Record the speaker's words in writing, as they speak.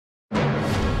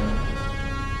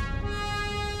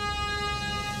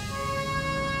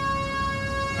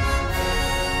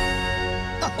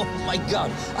Oh, my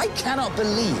God. I cannot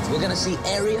believe we're going to see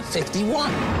Area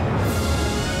 51.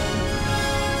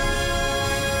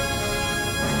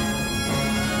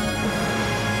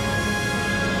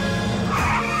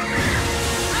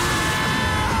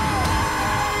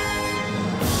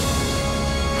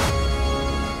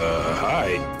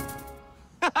 Hi.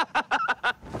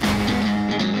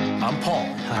 I'm Paul.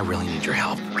 I really need your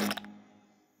help.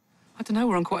 I don't know,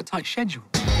 we're on quite a tight schedule.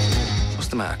 What's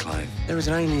the matter, Clive? There is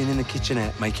an alien in the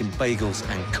kitchenette making bagels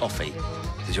and coffee.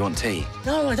 Did you want tea?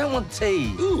 No, I don't want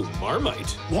tea. Ooh,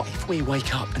 Marmite. What if we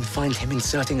wake up and find him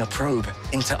inserting a probe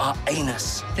into our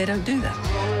anus? They don't do that.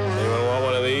 Anyone want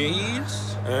one of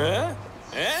these? Huh?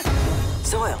 Eh?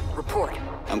 Soil, report.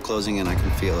 I'm closing in. I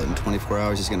can feel it. In 24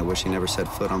 hours, he's gonna wish he never set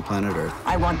foot on planet Earth.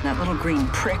 I want that little green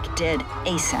prick dead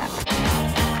ASAP.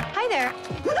 Hi there.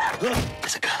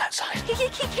 There's a girl outside. He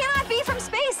cannot be from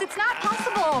space. It's not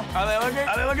possible. Are they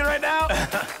looking right now?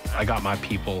 I got my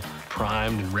people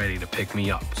primed and ready to pick me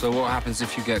up. So what happens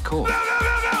if you get caught? No!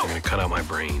 They're gonna cut out my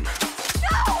brain.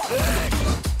 No!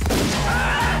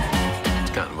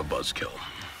 It's kind of a buzzkill.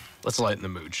 Let's lighten the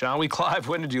mood, shall we, Clive?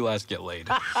 When did you last get laid?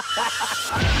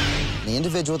 The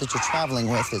individual that you're traveling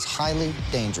with is highly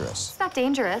dangerous. It's not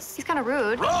dangerous. He's kind of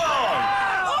rude. Wrong!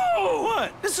 Oh,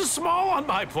 what? This is small on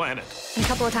my planet. A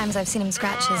couple of times I've seen him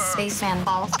scratch his spaceman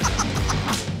balls.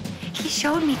 He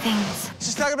showed me things.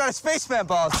 She's talking about his spaceman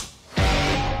balls.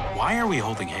 Why are we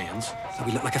holding hands? So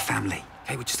we look like a family.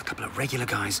 Okay, we're just a couple of regular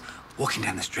guys walking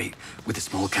down the street with a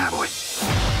small cowboy.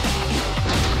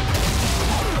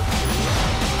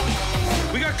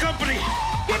 We got company!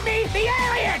 Give me the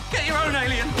alien! Get your own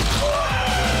alien!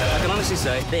 I can honestly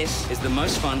say, this is the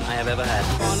most fun I have ever had.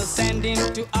 Wanna send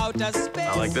into outer space.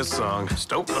 I like this song.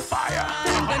 Stoke the fire.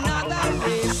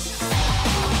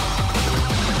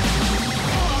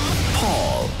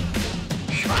 Paul.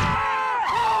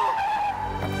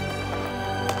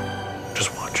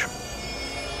 Just watch.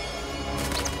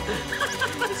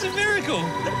 It's a miracle!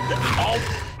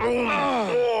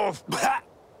 Oh.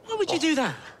 Why would you do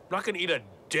that? I'm not gonna eat a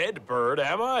dead bird,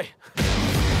 am I?